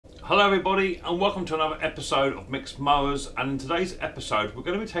Hello everybody and welcome to another episode of Micks Mowers, and in today's episode we're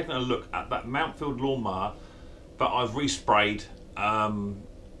going to be taking a look at that Mountfield lawnmower that I've resprayed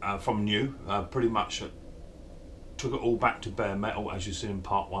from new. Pretty much took it all back to bare metal as you've seen in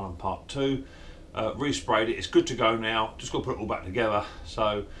part 1 and part 2. Resprayed it, it's good to go now, just got to put it all back together.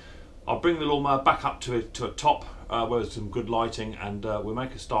 So I'll bring the lawnmower back up to a top where there's some good lighting, and we'll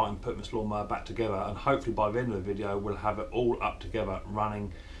make a start and put this lawnmower back together, and hopefully by the end of the video we'll have it all up together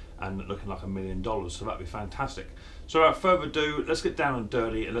running and looking like $1 million, so that'd be fantastic. So without further ado, let's get down and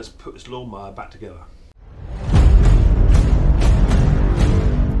dirty and let's put this lawnmower back together.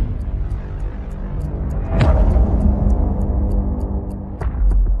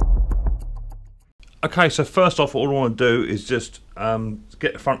 Okay, so first off, all I want to do is just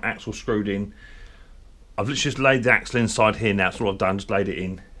get the front axle screwed in. I've literally just laid the axle inside here now, that's all I've done, just laid it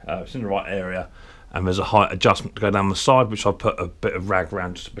in. It's in the right area, and there's a height adjustment to go down the side, which I've put a bit of rag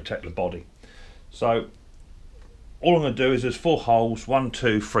around just to protect the body. So all I'm going to do is there's 4 holes, 1,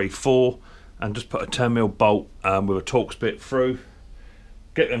 2, 3, 4, and just put a 10mm bolt with a Torx bit through,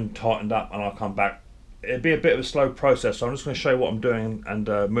 get them tightened up, and I'll come back. It'll be a bit of a slow process, so I'm just going to show you what I'm doing and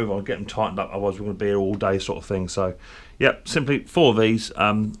move on, get them tightened up, otherwise we're going to be here all day sort of thing. So yep, simply 4 of these,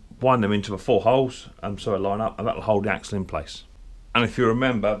 wind them into the 4 holes so they line up, and that'll hold the axle in place. And if you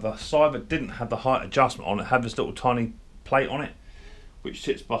remember, the side that didn't have the height adjustment on it had this little tiny plate on it which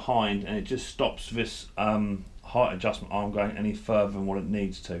sits behind, and it just stops this height adjustment arm going any further than what it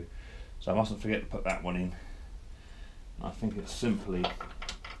needs to. So I mustn't forget to put that one in. I think it simply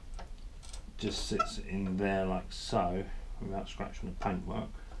just sits in there like so without scratching the paintwork.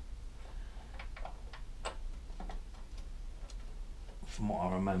 From what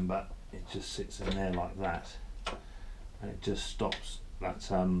I remember, it just sits in there like that, and it just stops that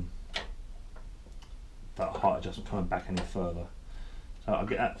that height adjustment coming back any further. So I'll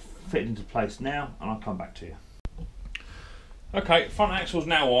get that fitted into place now, and I'll come back to you. Okay, front axle's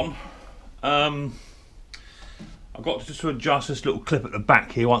now on. I've got to adjust this little clip at the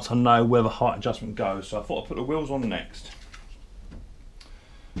back here once I know where the height adjustment goes. So I thought I'd put the wheels on next,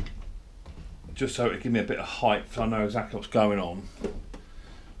 just so it give me a bit of height, so I know exactly what's going on.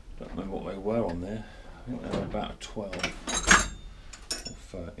 Don't know what they were on there. I think they were about 12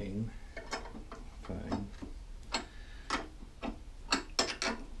 or 13.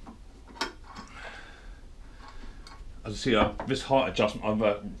 As you see, this height adjustment, I've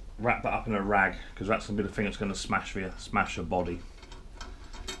wrapped that up in a rag, because that's going to be the thing that's going to smash your body.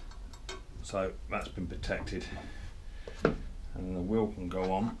 So that's been protected, and then the wheel can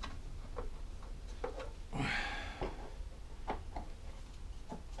go on.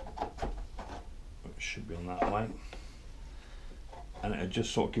 It should be on that way, and it'll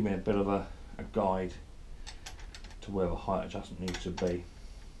just sort of give me a bit of a guide to where the height adjustment needs to be.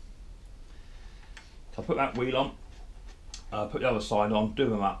 So I'll put that wheel on, put the other side on, do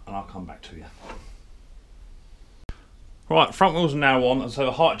them up, and I'll come back to you. Right, front wheels are now on, and so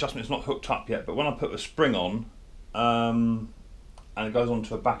the height adjustment is not hooked up yet, but when I put the spring on and it goes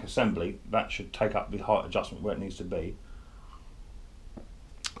onto a back assembly, that should take up the height adjustment where it needs to be.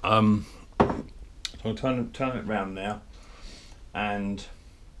 So I'll turn it round now and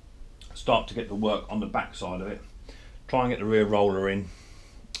start to get the work on the back side of it. Try and get the rear roller in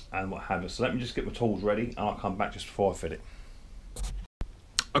and what have you. So let me just get my tools ready, and I'll come back just before I fit it.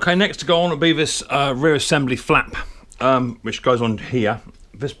 Okay, next to go on will be this rear assembly flap, which goes on here.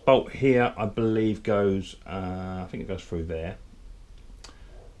 This bolt here, I believe, goes, I think it goes through there.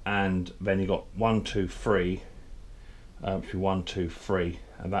 And then you got 1, 2, 3, 1, 2, 3,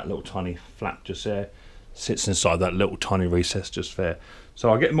 and that little tiny flap just there sits inside that little tiny recess just there. So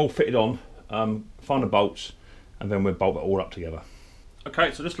I'll get them all fitted on, find the bolts, and then we'll bolt it all up together.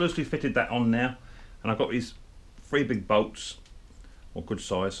 Okay, so just loosely fitted that on now, and I've got these 3 big bolts, or good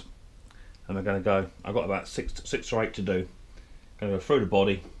size, and they're going to go, I've got about 6 or 8 to do. Going to go through the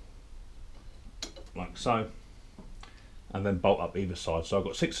body, like so, and then bolt up either side. So I've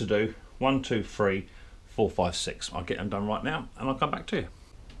got 6 to do, 1, 2, 3, 4, 5, 6. I'll get them done right now, and I'll come back to you.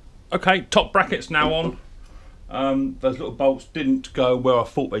 Okay, top bracket's now on. Those little bolts didn't go where I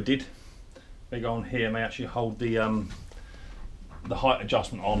thought they did. They go on here, and they actually hold the height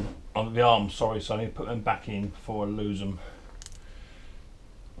adjustment on the arms, sorry, so I need to put them back in before I lose them.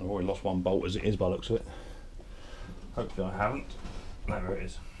 I've already lost 1 bolt as it is by the looks of it. Hopefully I haven't. There it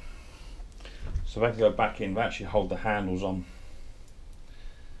is. So they can go back in, they actually hold the handles on.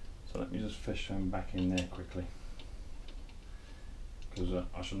 So let me just fish them back in there quickly, because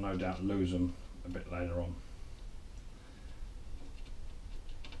I shall no doubt lose them a bit later on.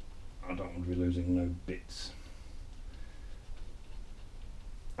 I don't want to be losing no bits.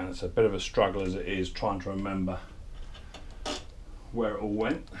 And it's a bit of a struggle as it is trying to remember where it all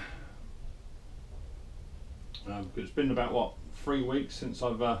went. It's been about, what, 3 weeks since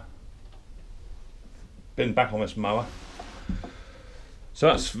I've been back on this mower. So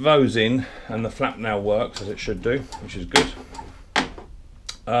that's those in, and the flap now works as it should do, which is good.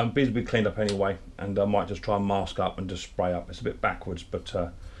 These will be cleaned up anyway, and I might just try and mask up and just spray up. It's a bit backwards, but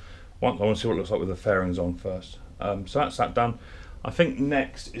I want to see what it looks like with the fairings on first. So that's that done. I think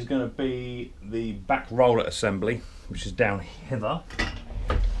next is going to be the back roller assembly, which is down hither.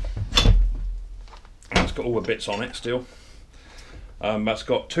 It's got all the bits on it still. That's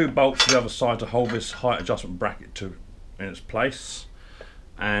got 2 bolts to the other side to hold this height adjustment bracket in its place,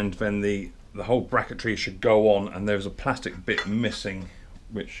 and then the whole bracketry should go on, and there's a plastic bit missing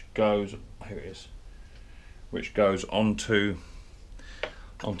which goes, here it is, which goes onto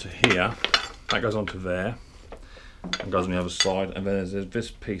here. That goes onto there and goes on the other side, and then there's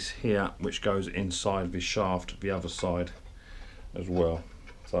this piece here which goes inside the shaft the other side as well.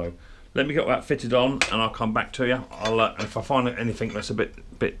 So let me get that fitted on and I'll come back to you. If I find anything that's a bit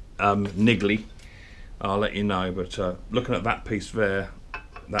niggly, I'll let you know. But looking at that piece there,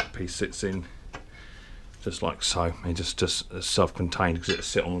 that piece sits in just like so. It's just self-contained because it'll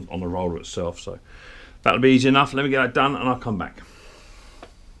sit on the roller itself. So that'll be easy enough. Let me get that done and I'll come back.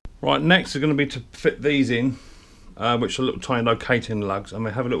 Right, next is going to be to fit these in, which are little tiny locating lugs, and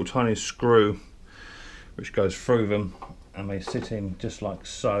they have a little tiny screw which goes through them, and they sit in just like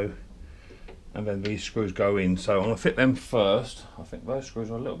so, and then these screws go in. So I'm going to fit them first. I think those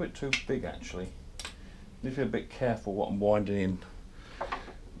screws are a little bit too big actually. Need to be a bit careful what I'm winding in.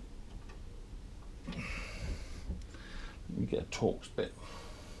 Let me get a Torx bit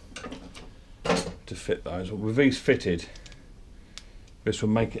to fit those. With these fitted, this will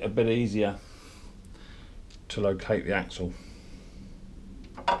make it a bit easier to locate the axle.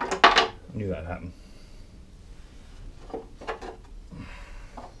 I knew that'd happen.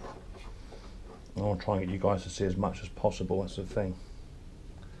 I want to try and get you guys to see as much as possible, that's the thing.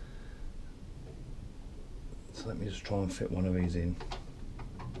 So let me just try and fit one of these in.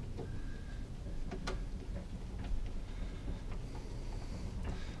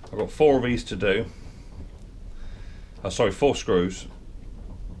 I've got 4 of these to do. Sorry, 4 screws.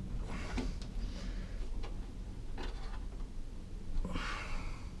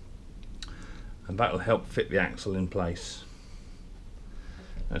 And that'll help fit the axle in place.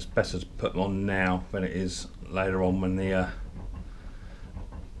 And it's better to put them on now than it is later on when the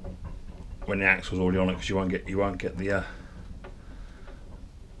axle's already on it, because you won't get the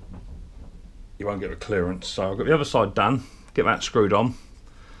clearance. So I've got the other side done. Get that screwed on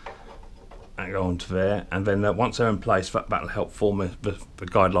and go onto there, and then once they're in place, that'll help form the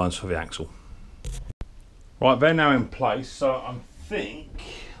guidelines for the axle. Right, they're now in place, so I think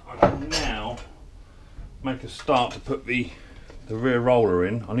I can now make a start to put the rear roller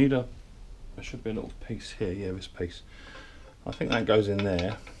in. There should be a little piece here, yeah, this piece. I think that goes in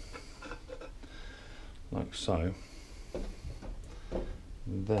there, like so.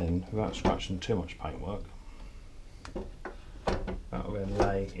 And then, without scratching too much paintwork, that will then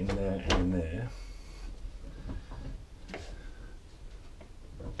lay in there and in there.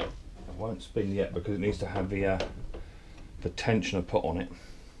 I won't spin yet because it needs to have the tensioner put on it.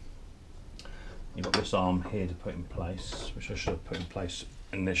 You've got this arm here to put in place, which I should have put in place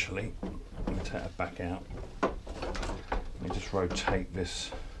initially. I'm going to take that back out. Let me just rotate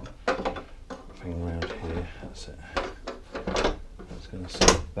this thing around here. That's it. It's going to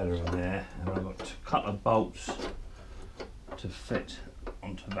sit better in there. And I've got a couple of bolts to fit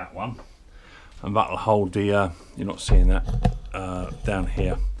onto that one, and that'll hold the you're not seeing that down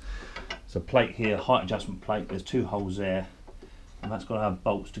here. There's a plate here, height adjustment plate. There's 2 holes there, and that's got to have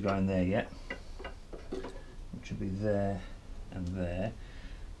bolts to go in there yet, which should be there and there.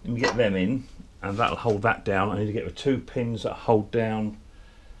 Let me get them in, and that'll hold that down. I need to get the 2 pins that hold down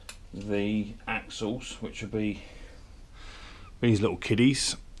the axles, which will be these little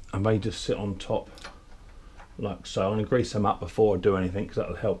kiddies, and they just sit on top like so. I'm going to grease them up before I do anything, because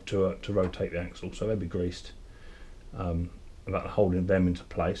that'll help to rotate the axle, so they'll be greased. That'll hold them into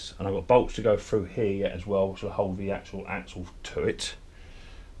place, and I've got bolts to go through here yet as well, which will hold the actual axle to it,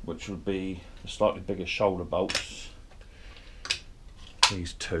 which would be the slightly bigger shoulder bolts.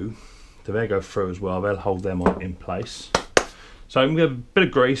 These 2, so they go through as well. They'll hold them in place. So I'm going to get a bit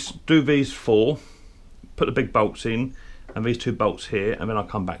of grease, do these 4, put the big bolts in, and these 2 bolts here, and then I'll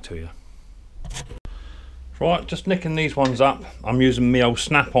come back to you. Right, just nicking these ones up. I'm using my old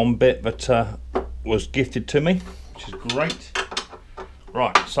snap-on bit that was gifted to me, which is great.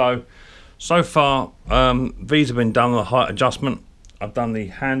 Right, so far these have been done, the height adjustment. I've done the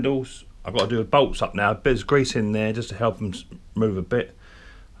handles. I've got to do the bolts up now. A bit of grease in there just to help them move a bit.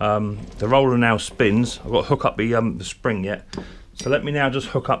 The roller now spins. I've got to hook up the spring yet. So let me now just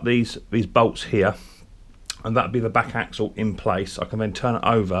hook up these bolts here, and that'll be the back axle in place. I can then turn it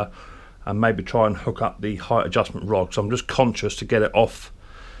over and maybe try and hook up the height adjustment rod. So I'm just conscious to get it off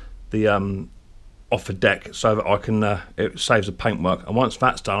the deck so that I can it saves the paintwork. And once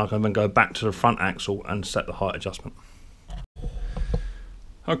that's done, I can then go back to the front axle and set the height adjustment.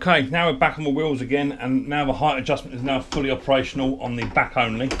 Okay, now we're back on the wheels again, and now the height adjustment is now fully operational on the back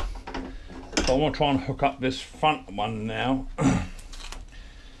only. So I want to try and hook up this front one now,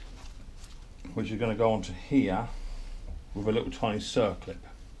 which is going to go onto here with a little tiny circlip,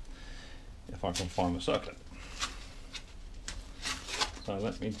 if I can find the circlip. So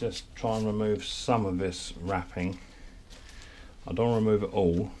let me just try and remove some of this wrapping. I don't want to remove it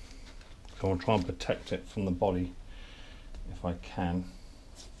all, so I want to try and protect it from the body if I can.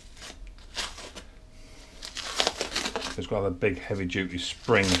 It's got a big heavy duty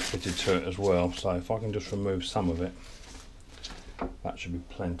spring fitted to it as well, so if I can just remove some of it, that should be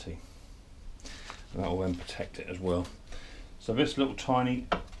plenty. And that will then protect it as well. So this little tiny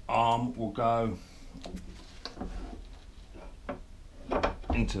arm will go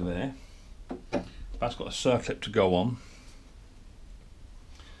into there. That's got a circlip to go on.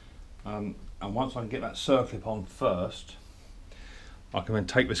 And once I can get that circlip on first, I can then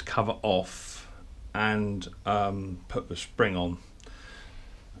take this cover off and put the spring on.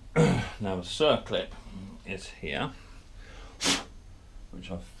 Now the circlip is here, which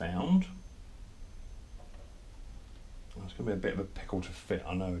I've found. It's going to be a bit of a pickle to fit,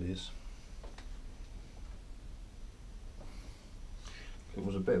 I know it is. It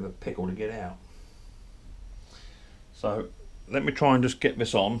was a bit of a pickle to get out. So let me try and just get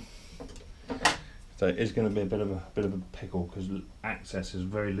this on. So it is going to be a bit of a pickle because access is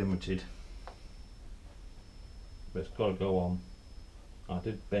very limited. But it's got to go on. I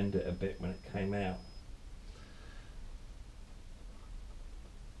did bend it a bit when it came out.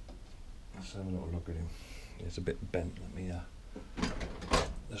 Let's have a little look at him. It's a bit bent. Let me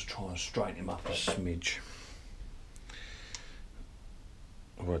let's try and straighten him up a smidge.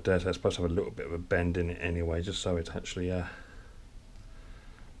 Well, I dare say it's supposed to have a little bit of a bend in it anyway, just so it actually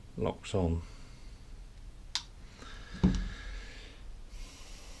locks on.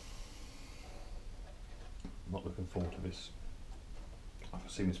 Not looking forward to this. I can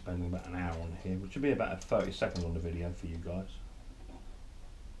see me spending about an hour on here, which would be about 30 seconds on the video for you guys.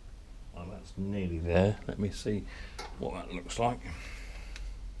 Well, that's nearly there. Let me see what that looks like.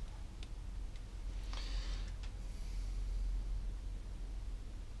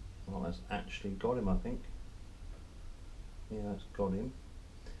 Well, that's actually got him, I think. Yeah, that's got him.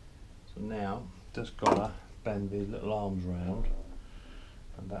 So now, just gotta bend these little arms round,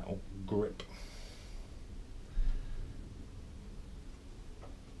 and that'll grip.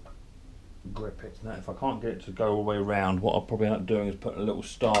 Grip it. Now if I can't get it to go all the way around, what I'll probably end up doing is put a little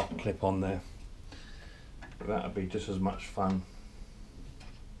star clip on there. But that would be just as much fun.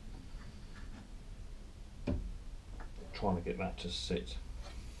 Trying to get that to sit.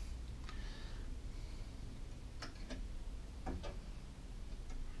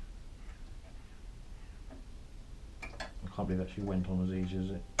 I can't believe it actually went on as easy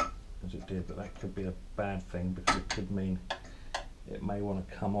as it did, but that could be a bad thing because it could mean it may want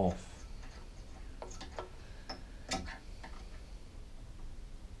to come off.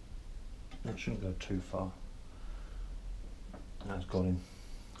 It shouldn't go too far. That's got him.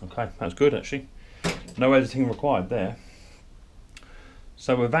 Okay, that's good actually. No editing required there.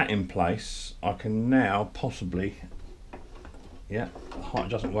 So with that in place, I can now possibly, yeah, the height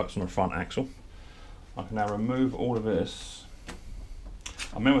adjustment works on the front axle. I can now remove all of this.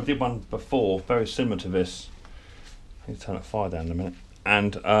 I remember I did one before, very similar to this. I need to turn that fire down in a minute.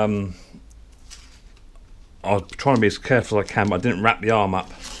 And I was trying to be as careful as I can, but I didn't wrap the arm up.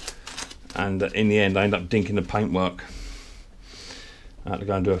 And in the end I ended up dinking the paintwork. I had to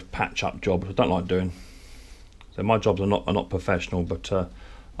go and do a patch up job, which I don't like doing. So my jobs are not professional, but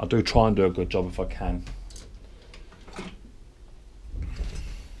I do try and do a good job if I can.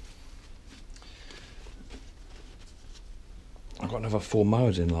 I got another 4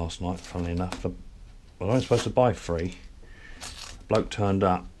 mowers in last night, funnily enough. Well, I was supposed to buy 3. The bloke turned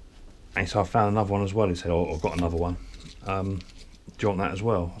up, and so I found another one as well. He said, "Oh, I've got another one. Do you want that as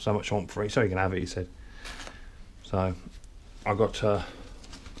well?" So much I want for it. So you can have it, he said. So I got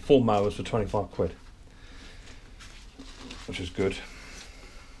 4 mowers for 25 quid, which is good.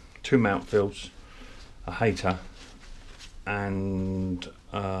 2 Mountfields, a hater, and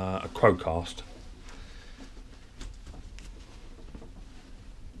a Crowcast.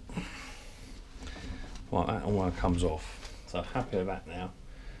 Right, that all comes off. So happy with that now.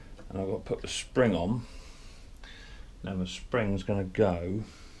 And I've got to put the spring on. Now the spring's going to go,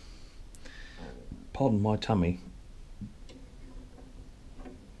 pardon my tummy,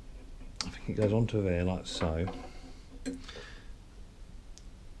 I think it goes onto there like so.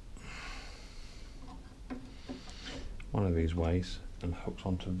 One of these ways, and hooks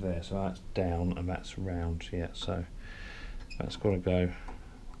onto there, so that's down and that's round. Yeah, so that's got to go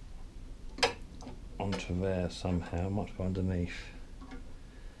onto there somehow. Might go underneath.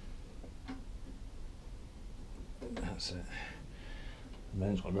 That's it. And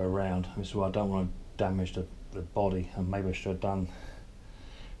then it's got to go around. This is why I don't want to damage the body, and maybe I should have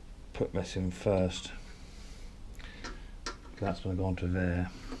put this in first. That's going to go onto there.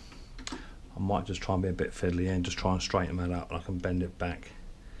 I might just try and be a bit fiddly and just try and straighten that up, and I can bend it back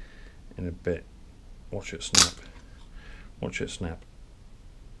in a bit. Watch it snap. Watch it snap.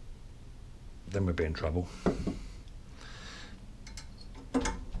 Then we'll be in trouble.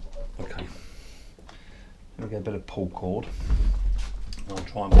 Okay. Let me get a bit of pull cord. I'll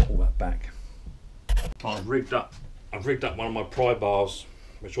try and pull that back. I've rigged up one of my pry bars,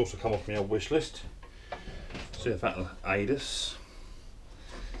 which also come off my old wish list. See if that'll aid us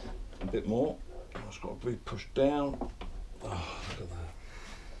a bit more. It's got to be pushed down. Oh, look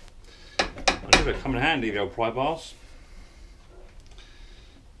at that. I knew they'd come in handy, the old pry bars.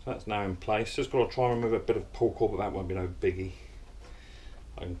 So that's now in place. Just got to try and remove a bit of pull cord, but that won't be no biggie.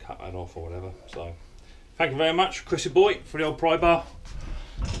 I can cut that off or whatever. So, thank you very much, Chrissy boy, for the old pry bar.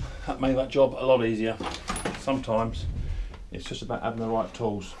 That made that job a lot easier. Sometimes it's just about having the right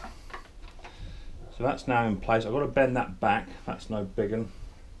tools. So that's now in place. I've got to bend that back. That's no big one.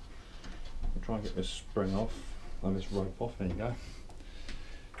 I'll try and get this spring off, and this rope off. There you go.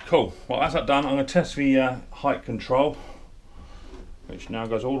 Cool. Well, that's that done. I'm going to test the height control, which now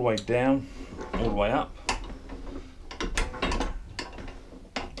goes all the way down, all the way up,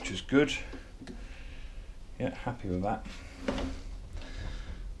 which is good. Yeah, happy with that.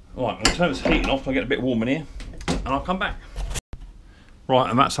 Right, I'm going to turn this heating off. I'll get a bit warm in here, and I'll come back. Right,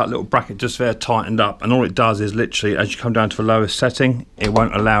 and that's that little bracket just there tightened up, and all it does is literally, as you come down to the lowest setting, it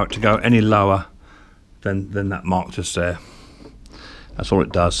won't allow it to go any lower than that mark just there. That's all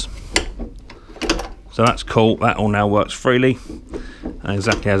it does. So that's cool. That all now works freely and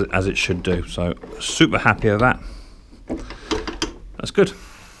exactly as it should do. So super happy with that. That's good.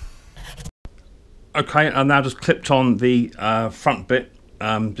 Okay, I've now just clipped on the front bit,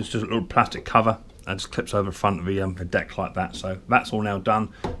 just a little plastic cover. And just clips over the front of the deck like that. So that's all now done.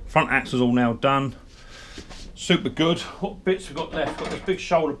 Front axle's all now done. Super good. What bits we've got left? Got this big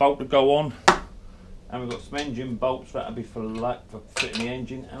shoulder bolt to go on, and we've got some engine bolts that'll be for fitting the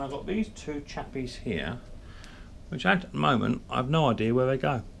engine. And I've got these two chappies here, which at the moment I've no idea where they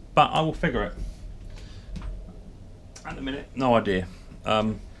go, but I will figure it. At the minute, no idea.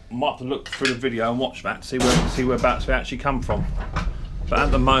 Might have to look through the video and watch that, see whereabouts they actually come from. But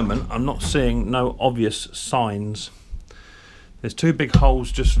at the moment, I'm not seeing no obvious signs. There's two big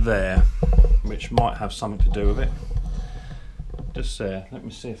holes just there, which might have something to do with it. Just there. Let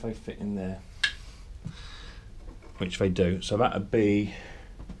me see if they fit in there. Which they do. So that would be,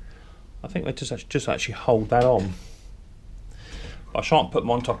 I think they just actually hold that on. But I shan't put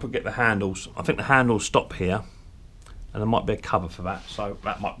them on top and get the handles. I think the handles stop here, and there might be a cover for that. So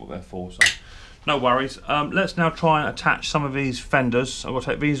that might be what they're for. So. No worries. Let's now try and attach some of these fenders. I'm going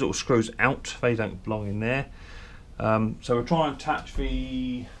to take these little screws out. They don't belong in there. So we'll try and attach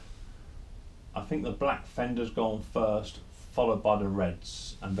I think the black fenders go on first, followed by the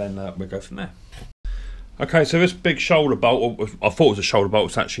reds, and then we'll go from there. Okay, so this big shoulder bolt, I thought it was a shoulder bolt,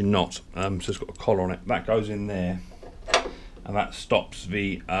 it's actually not. So it's got a collar on it. That goes in there, and that stops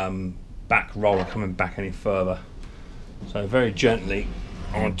the back roller coming back any further. So very gently,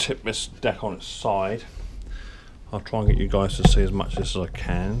 I'm going to tip this deck on its side. I'll try and get you guys to see as much of this as I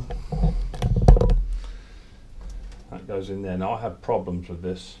can. That goes in there. Now I had problems with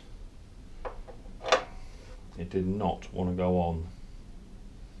this. It did not want to go on.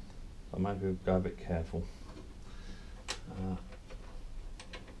 So maybe we'll go a bit careful.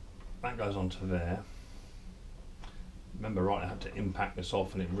 That goes onto there. Remember right, I had to impact this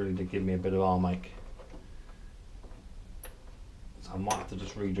off, and it really did give me a bit of arm ache. I might have to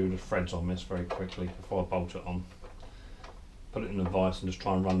just redo the threads on this very quickly before I bolt it on. Put it in the vise and just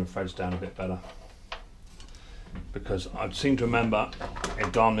try and run the threads down a bit better. Because I seem to remember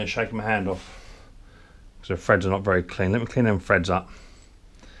it darn near shaking my hand off, because the threads are not very clean. Let me clean them threads up,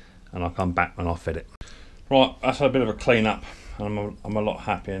 and I'll come back and I'll fit it. Right, that's had a bit of a clean up, and I'm a lot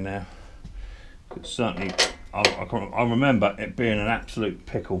happier now. It's certainly, I remember it being an absolute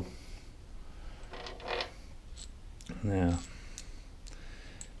pickle. Now,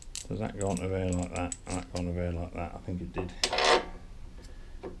 does that go onto there like that? And that go onto there like that? I think it did.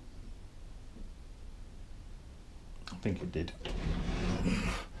 I think it did.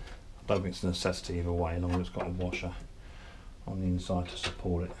 I don't think it's a necessity either way, as long as it's got a washer on the inside to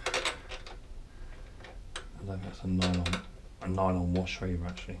support it. I don't think that's a nylon washer either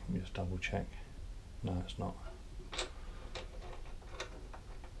actually. Let me just double check. No, it's not.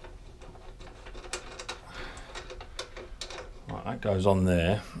 Right, that goes on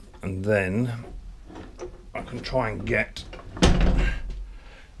there, and then I can try and get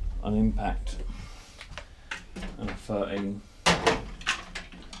an impact and a 13.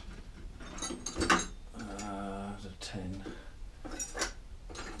 A 10.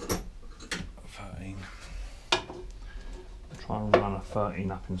 13. Try and run a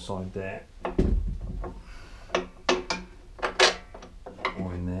 13 up inside there.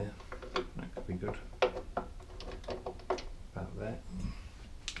 Or in there. That could be good. About there.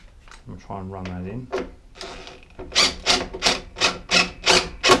 I'm going to try and run that in.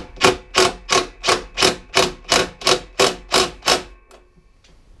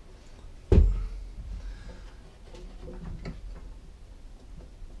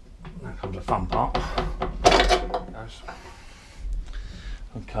 Now comes the fun part.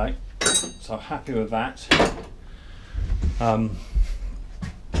 Okay, so happy with that.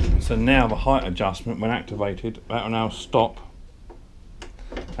 So now the height adjustment, when activated, that will now stop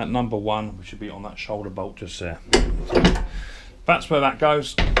at number 1, which should be on that shoulder bolt just there. So that's where that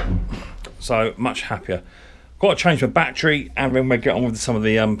goes. So much happier. Got to change my battery, and then we'll get on with some of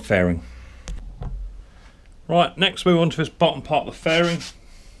the fairing. Right, next move on to this bottom part of the fairing,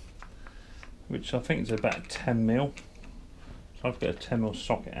 which I think is about 10mm. So I'll get a 10mm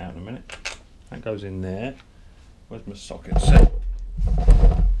socket out in a minute. That goes in there. Where's my socket set?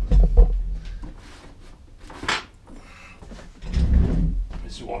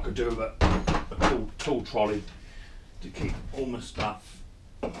 This is what I could do with a tool trolley to keep all my stuff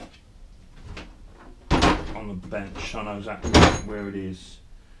on the bench. I know exactly where it is.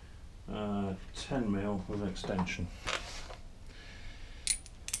 10mm with an extension.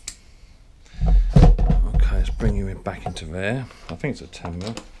 Okay, let's bring you back into there. I think it's a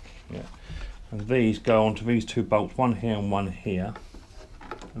 10mm. Yeah. And these go onto these 2 bolts, one here and one here.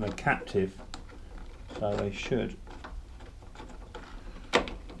 And they're captive, so they should.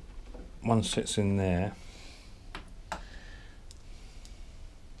 One sits in there.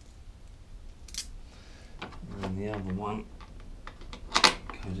 And then the other one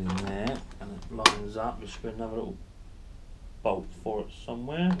goes in there, and it lines up. There should be another little bolt for it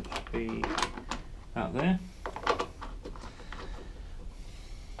somewhere. It should be out there.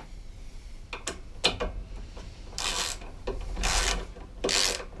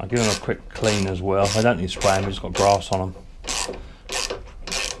 I'll give them a quick clean as well. They don't need spraying, we've just got grass on them.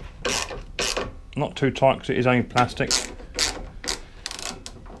 Not too tight because it is only plastic.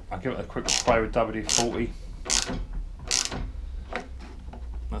 I'll give it a quick spray with WD-40.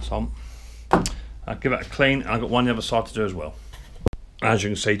 That's on. I'll give it a clean, and I've got one the other side to do as well. As you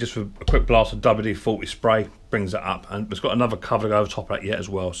can see, just with a quick blast of WD-40 spray brings it up, and it's got another cover to go over top of that yet as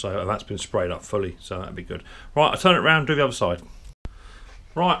well, so that's been sprayed up fully, so that'd be good. Right, I'll turn it around and do the other side.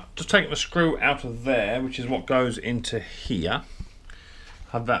 Right, just taking the screw out of there, which is what goes into here.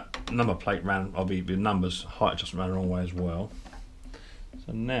 Have that number plate ran, I'll be the numbers, height adjustment ran the wrong way as well.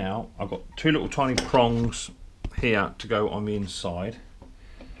 So now I've got 2 little tiny prongs here to go on the inside.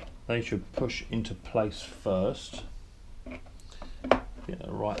 They should push into place first. Get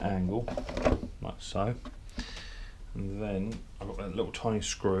the right angle, like so. And then I've got that little tiny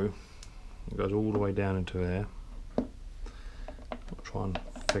screw that goes all the way down into there. I'll try and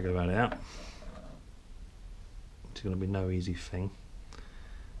figure that out. It's going to be no easy thing.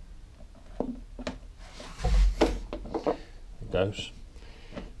 It goes,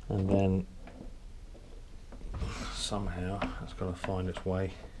 and then somehow it's got to find its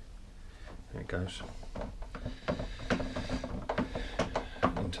way. There it goes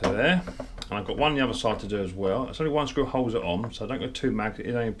into there, and I've got one on the other side to do as well. It's only one screw holds it on, so don't go too mad.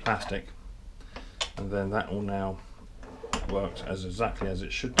 It's only plastic, and then that all now works as exactly as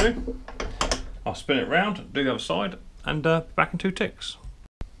it should do. I'll spin it round, do the other side, and back in 2 ticks.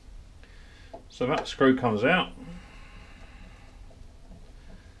 So that screw comes out.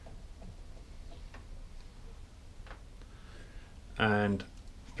 And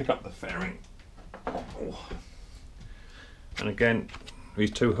pick up the fairing. Oh. And again,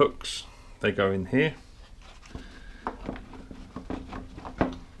 these 2 hooks, they go in here.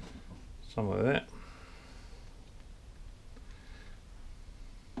 Somewhere there.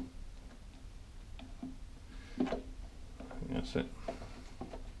 That's it.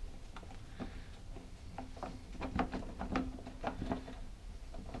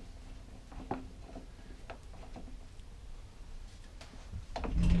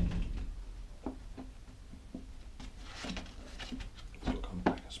 Come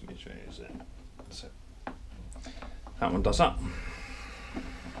back a smidge. Is it? That's it. That one does that.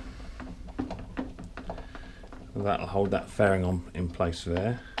 That'll hold that fairing on in place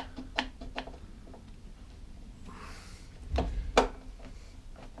there.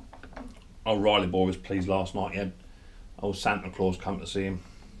 Oh, Riley boy was pleased last night. He had old Santa Claus come to see him.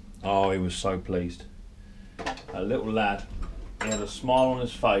 Oh, he was so pleased. A little lad. He had a smile on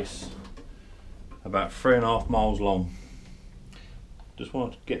his face. About 3.5 miles long. Just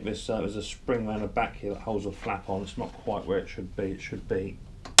wanted to get this. There's a spring around the back here that holds the flap on. It's not quite where it should be. It should be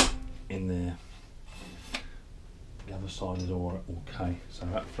in there. The other side is all okay. So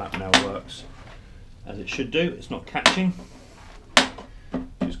that flap now works as it should do. It's not catching.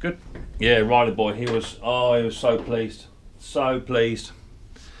 It's good. Yeah, Riley boy, he was so pleased. So pleased.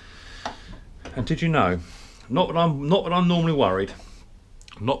 And did you know, not that I'm normally worried,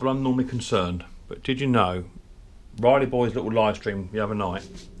 not that I'm normally concerned, but did you know, Riley boy's little live stream the other night,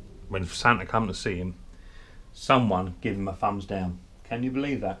 when Santa came to see him, someone gave him a thumbs down. Can you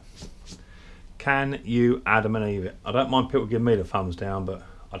believe that? Can you Adam and Eve it? I don't mind people giving me the thumbs down, but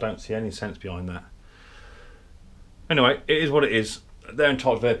I don't see any sense behind that. Anyway, it is what it is. They're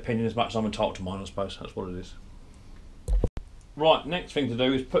entitled to their opinion as much as I'm entitled to mine, I suppose. That's what it is. Right, next thing to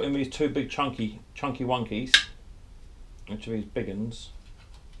do is put in these two big chunky wonkies, which are these big uns.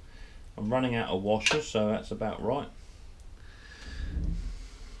 I'm running out of washers, so that's about right.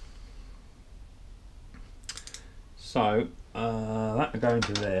 So that will go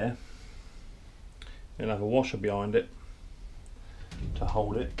into there. It'll have a washer behind it to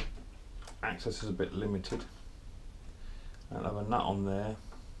hold it. Access is a bit limited. I'll have a nut on there.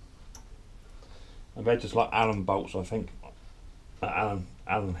 And they're just like Allen bolts, I think.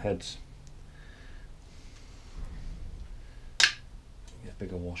 Allen heads. Get a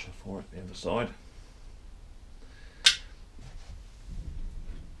bigger washer for it, the other side.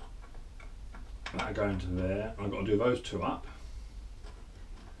 That'll go into there. I've got to do those two up.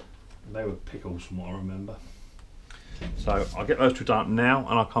 They were pickles from what I remember. So I'll get those two done now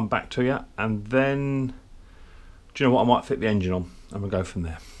and I'll come back to you, and then do you know what, I might fit the engine on and we'll go from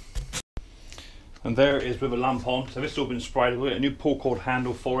there. And there it is with a lump on. So this has all been sprayed. We'll get a new pull cord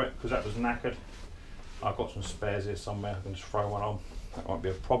handle for it because that was knackered. I've got some spares here somewhere. I can just throw one on. That won't be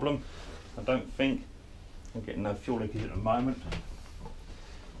a problem. I don't think. I'm getting no fuel leakage at the moment.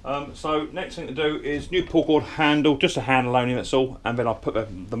 So next thing to do is new pull cord handle, just a handle only, that's all, and then I'll put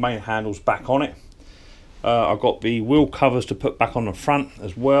the main handles back on it. I've got the wheel covers to put back on the front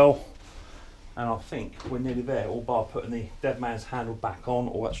as well, and I think we're nearly there, all bar putting the dead man's handle back on,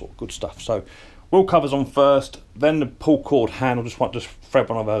 all that sort of good stuff. So wheel covers on first, then the pull cord handle, just thread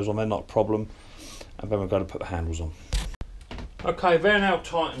one of those on there, not a problem, and then we're going to put the handles on. Okay, they're now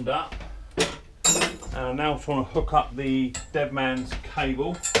tightened up. And I'm now trying to hook up the dead man's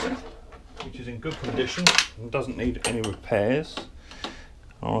cable, which is in good condition and doesn't need any repairs.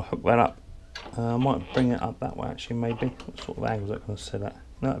 I'll hook that up. I might bring it up that way actually, maybe. What sort of angle is that going to sit at?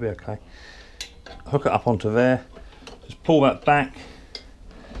 No, that'll be okay. Hook it up onto there. Just pull that back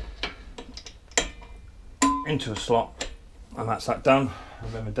into a slot, and that's that done.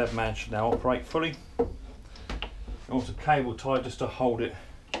 And then the dead man should now operate fully. Also cable tie just to hold it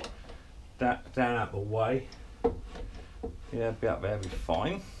down out the way. Yeah, be up there, be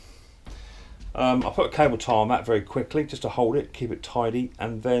fine. I'll put a cable tie on that very quickly just to hold it, keep it tidy,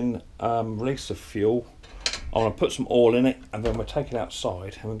 and then release the fuel. I'm going to put some oil in it and then we'll take it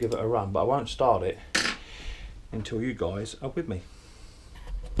outside and we'll give it a run, but I won't start it until you guys are with me.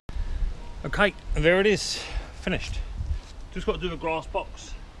 Okay, and there it is, finished. Just got to do the grass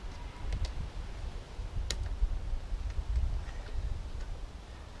box.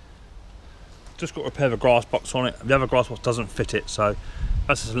 Just got to repair the grass box on it. The other grass box doesn't fit it, so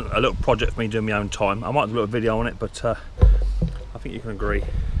that's just a little project for me doing my own time. I might do a little video on it, but I think you can agree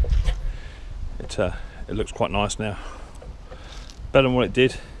it looks quite nice now, better than what it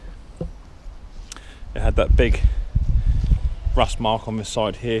did. It had that big rust mark on this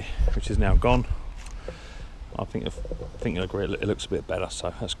side here, which is now gone. I think you'll agree it looks a bit better,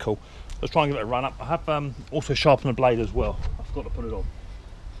 so that's cool. Let's try and give it a run up. I have also sharpened the blade as well. I forgot to put it on.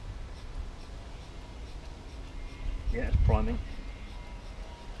 Yeah, it's priming.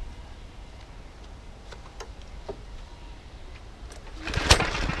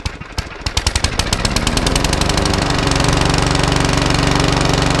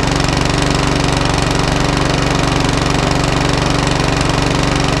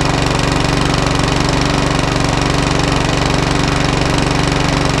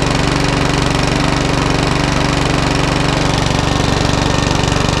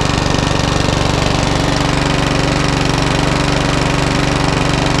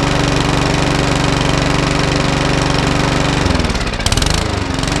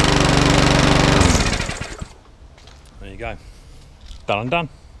 done and done.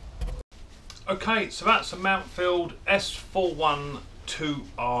 Okay, so that's a Mountfield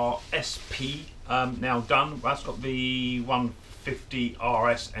S412R SP now done. That's got the 150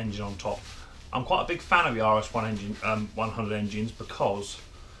 RS engine on top. I'm quite a big fan of the RS 100 engines because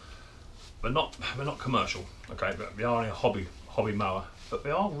they're not commercial, okay, but they are only a hobby mower, but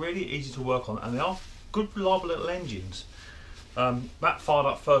they are really easy to work on, and they are good, reliable little engines. That fired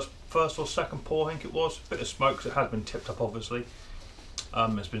up first or second pour, I think it was. A bit of smoke, because it has been tipped up, obviously.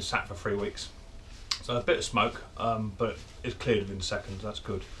 It's been sat for 3 weeks, so a bit of smoke, but it's cleared within seconds. That's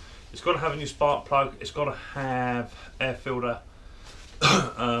good. It's got to have a new spark plug. It's got to have air filter.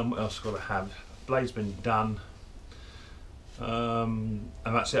 What else? It's got to have blade's been done, and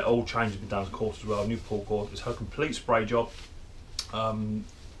that's it. All change has been done, of course, as well. New pull cord. It's a complete spray job.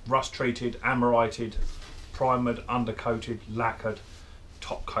 Rust treated, amorited, primered, undercoated, lacquered,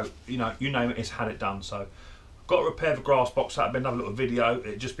 top coat. You know, you name it. It's had it done. So. Got to repair the grass box. That'd be another little video.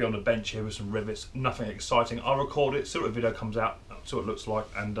 It'd just be on the bench here with some rivets. Nothing exciting. I'll record it, see what the video comes out, see what it looks like,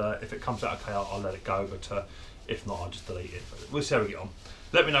 and if it comes out okay, I'll let it go. But if not, I'll just delete it. But we'll see how we get on.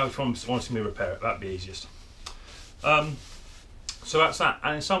 Let me know if you want to see me repair it. That'd be easiest. So that's that.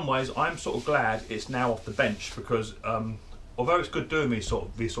 And in some ways, I'm sort of glad it's now off the bench because although it's good doing these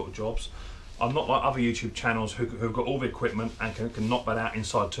sort of jobs, I'm not like other YouTube channels who've got all the equipment and can knock that out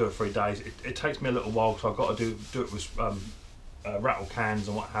inside 2 or 3 days. It takes me a little while, so I've got to do it with rattle cans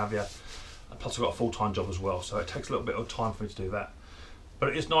and what have you. Plus I've got a full-time job as well, so it takes a little bit of time for me to do that. But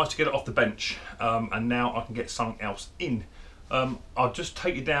it is nice to get it off the bench, and now I can get something else in. I'll just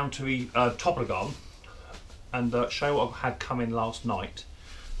take you down to the top of the garden and show you what I had come in last night.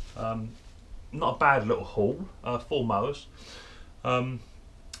 Not a bad little haul, 4 mowers.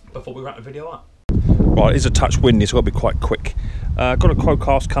 Before we wrap the video up. Right, it's a touch windy, so I've got to be quite quick. Got a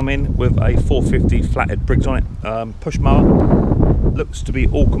Crowcast come in with a 450 flathead Briggs on it. Push mower. Looks to be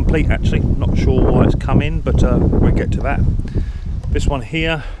all complete actually. Not sure why it's come in, but we'll get to that. This one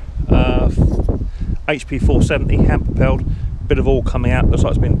here, HP 470, hand propelled. Bit of oil coming out, looks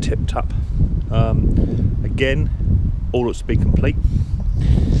like it's been tipped up. Again, all looks to be complete.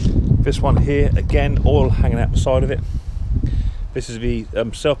 This one here, again, oil hanging out the side of it. This is the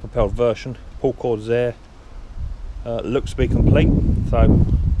self-propelled version. Pull cord's there. Looks to be complete. So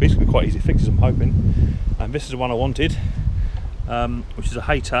these can be quite easy fixes, I'm hoping. And this is the one I wanted, which is a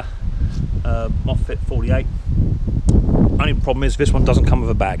Hater Mountfield 48. Only problem is this one doesn't come with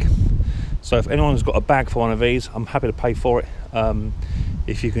a bag. So if anyone's got a bag for one of these, I'm happy to pay for it.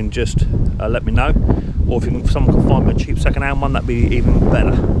 If you can just let me know, or if someone can find me a cheap second-hand one, that'd be even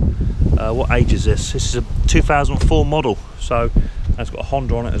better. What age is this? This is a 2004 model, so it's got a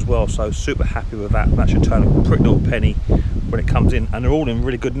Honda on it as well, so super happy with that. That should turn a pretty little penny when it comes in, and they're all in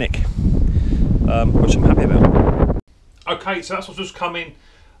really good nick, which I'm happy about. Okay, so that's what's just come in.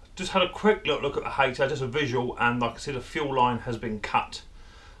 Just had a quick look at the Hater, just a visual, and like I see the fuel line has been cut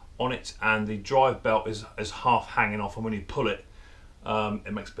on it, and the drive belt is half hanging off, and when you pull it,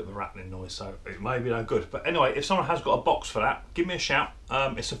 it makes a bit of a rattling noise, so it may be no good. But anyway, if someone has got a box for that, give me a shout.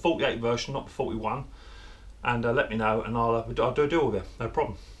 It's a 48 version, not the 41, and let me know, and I'll do a deal with you, no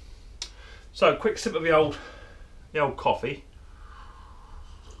problem. So, quick sip of the old coffee.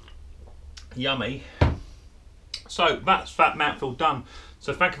 Yummy. So that's that Mountfield done.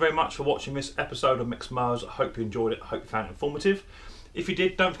 So thank you very much for watching this episode of Micks Mowers. I hope you enjoyed it. I hope you found it informative. If you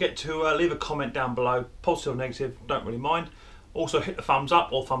did, don't forget to leave a comment down below, positive or negative, don't really mind. Also hit the thumbs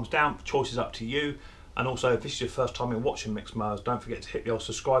up or thumbs down, choice is up to you. And also if this is your first time in watching Micks Mowers, don't forget to hit the old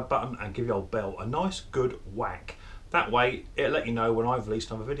subscribe button and give the old bell a nice good whack. That way it'll let you know when I've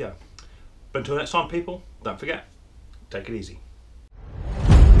released another video. But until next time people, don't forget, take it easy.